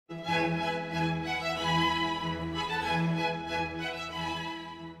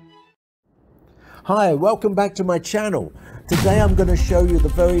Hi, welcome back to my channel. Today I'm going to show you the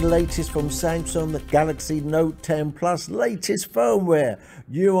very latest from Samsung, the Galaxy Note 10 Plus latest firmware,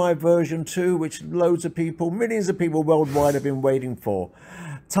 UI version 2, which loads of people, millions of people worldwide have been waiting for.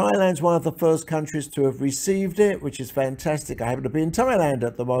 Thailand's one of the first countries to have received it, which is fantastic. I happen to be in Thailand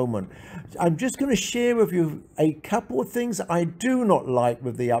at the moment. I'm just going to share with you a couple of things I do not like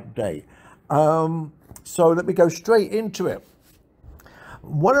with the update. So let me go straight into it.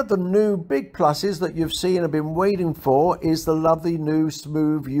 One of the new big pluses that you've seen and have been waiting for is the lovely new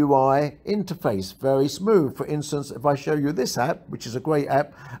smooth UI interface. Very smooth. For instance, if I show you this app, which is a great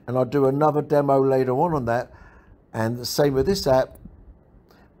app, and I'll do another demo later on that, and the same with this app,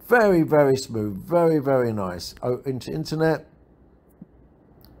 very, very smooth, very, very nice. Into internet,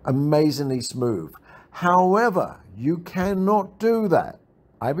 amazingly smooth. However, you cannot do that.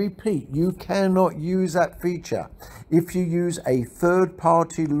 I repeat, you cannot use that feature if you use a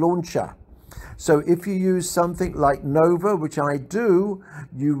third-party launcher. So if you use something like Nova, which I do,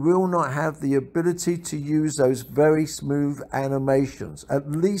 you will not have the ability to use those very smooth animations, at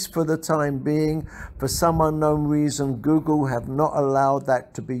least for the time being. For some unknown reason, Google have not allowed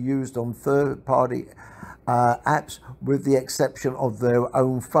that to be used on third-party apps, with the exception of their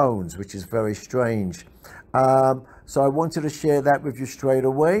own phones, which is very strange. So I wanted to share that with you straight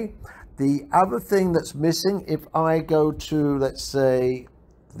away. The other thing that's missing, if I go to, let's say,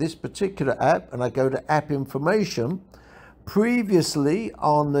 this particular app, and I go to app information, previously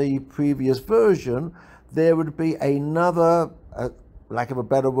on the previous version, there would be another, lack of a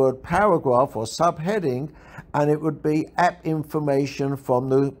better word, paragraph or subheading, and it would be app information from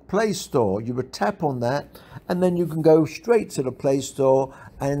the Play Store. You would tap on that, and then you can go straight to the Play Store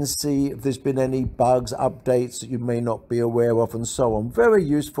and see if there's been any bugs, updates that you may not be aware of, and so on. Very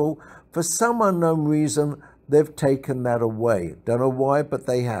useful. For some unknown reason, they've taken that away. Don't know why, but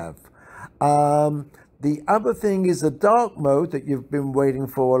they have. The other thing is the dark mode that you've been waiting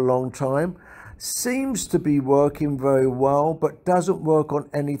for a long time. Seems to be working very well, but doesn't work on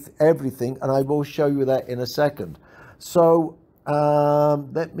everything, and I will show you that in a second. So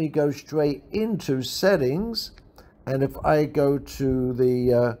let me go straight into settings, and if I go to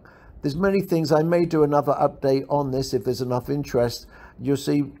the there's many things. I may do another update on this if there's enough interest. You'll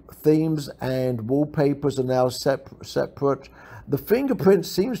see themes and wallpapers are now separate. The fingerprint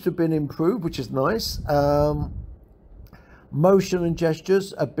seems to have been improved, which is nice. Motion and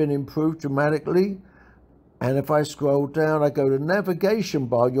gestures have been improved dramatically. And if I scroll down, I go to navigation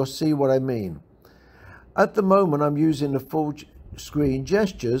bar, you'll see what I mean. At the moment, I'm using the full screen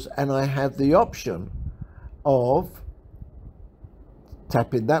gestures, and I have the option of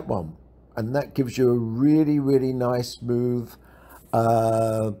tapping that one. And that gives you a really, really nice, smooth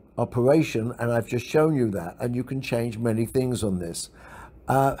operation. And I've just shown you that. And you can change many things on this.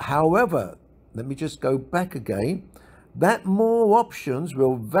 However, let me just go back again. That more options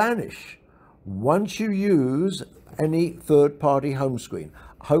will vanish once you use any third-party home screen.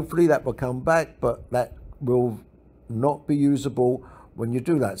 Hopefully that will come back, but that will not be usable when you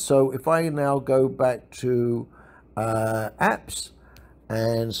do that. So if I now go back to apps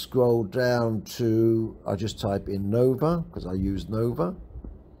and scroll down to, I'll just type in Nova because I use Nova.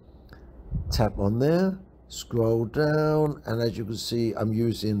 Tap on there, scroll down, and as you can see, I'm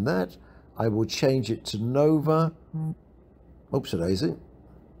using that. I will change it to Nova. Oops, daisy.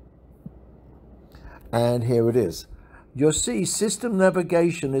 And here it is. You'll see system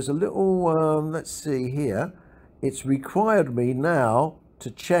navigation is a little, let's see here. It's required me now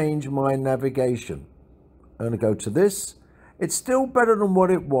to change my navigation. I'm going to go to this. It's still better than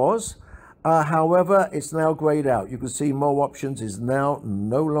what it was. However, it's now grayed out. You can see more options is now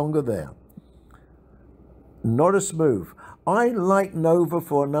no longer there. Not as smooth. I like Nova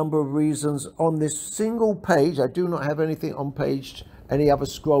for a number of reasons. On this single page, I do not have anything on page, any other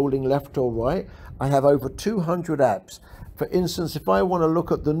scrolling left or right. I have over 200 apps. For instance, if I want to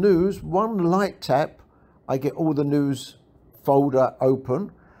look at the news, one light tap, I get all the news folder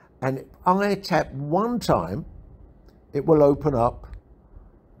open. And if I tap one time, it will open up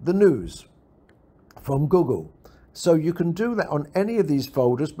the news from Google. So you can do that on any of these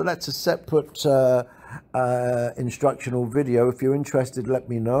folders, but that's a separate instructional video. If you're interested, let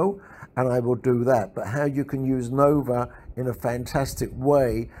me know and I will do that. But how you can use Nova in a fantastic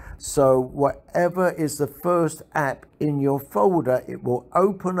way, so whatever is the first app in your folder, it will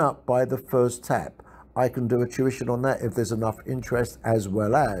open up by the first tap. I can do a tuition on that if there's enough interest as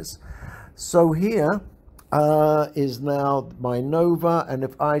well as. So here is now my Nova, and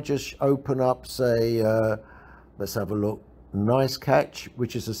if I just open up, say, let's have a look, Nice Catch,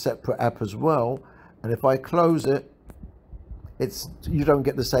 which is a separate app as well, and if I close it, you don't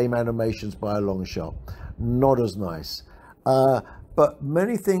get the same animations by a long shot. Not as nice. But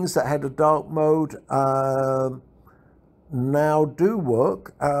many things that had a dark mode now do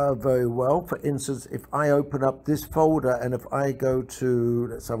work very well. For instance, if I open up this folder and if I go to,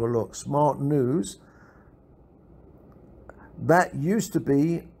 let's have a look, Smart News, that used to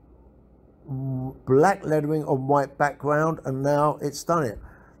be black lettering on white background, and now it's done it.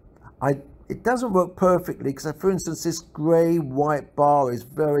 It doesn't work perfectly because, for instance, this grey white bar is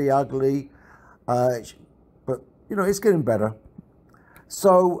very ugly, but you know, it's getting better.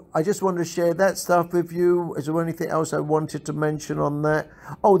 So I just wanted to share that stuff with you. Is there anything else I wanted to mention on that?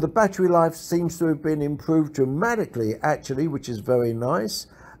 Oh, the battery life seems to have been improved dramatically, actually, which is very nice.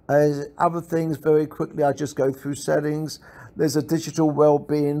 Other things, very quickly, I just go through settings. There's a digital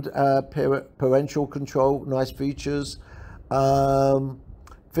well-being parental control, nice features.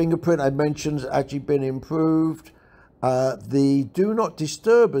 Fingerprint, I mentioned, has actually been improved. The Do Not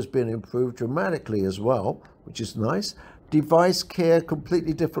Disturb has been improved dramatically as well, which is nice. Device care,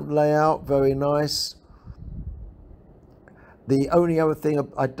 completely different layout, very nice. The only other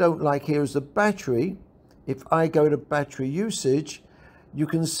thing I don't like here is the battery. If I go to battery usage, you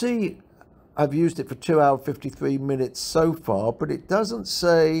can see I've used it for 2 hours 53 minutes so far, but it doesn't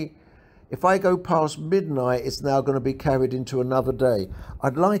say if I go past midnight, it's now going to be carried into another day.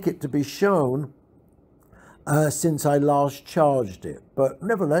 I'd like it to be shown since I last charged it, but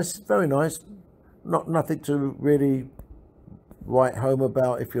nevertheless, very nice. Nothing to really write home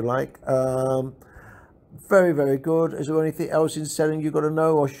about, if you like. Very, very good. Is there anything else in setting you've got to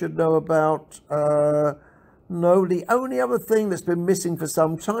know or should know about? No, the only other thing that's been missing for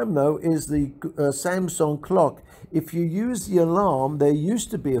some time, though, is the Samsung clock. If you use the alarm, there used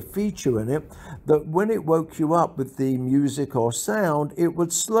to be a feature in it that when it woke you up with the music or sound, it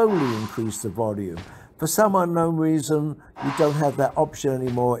would slowly increase the volume. For some unknown reason, you don't have that option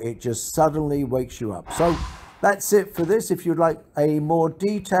anymore. It just suddenly wakes you up. So that's it for this. If you'd like a more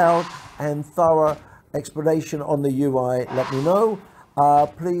detailed and thorough explanation on the UI, let me know.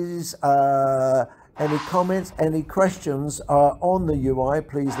 Please, any comments, any questions on the UI,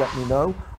 please let me know.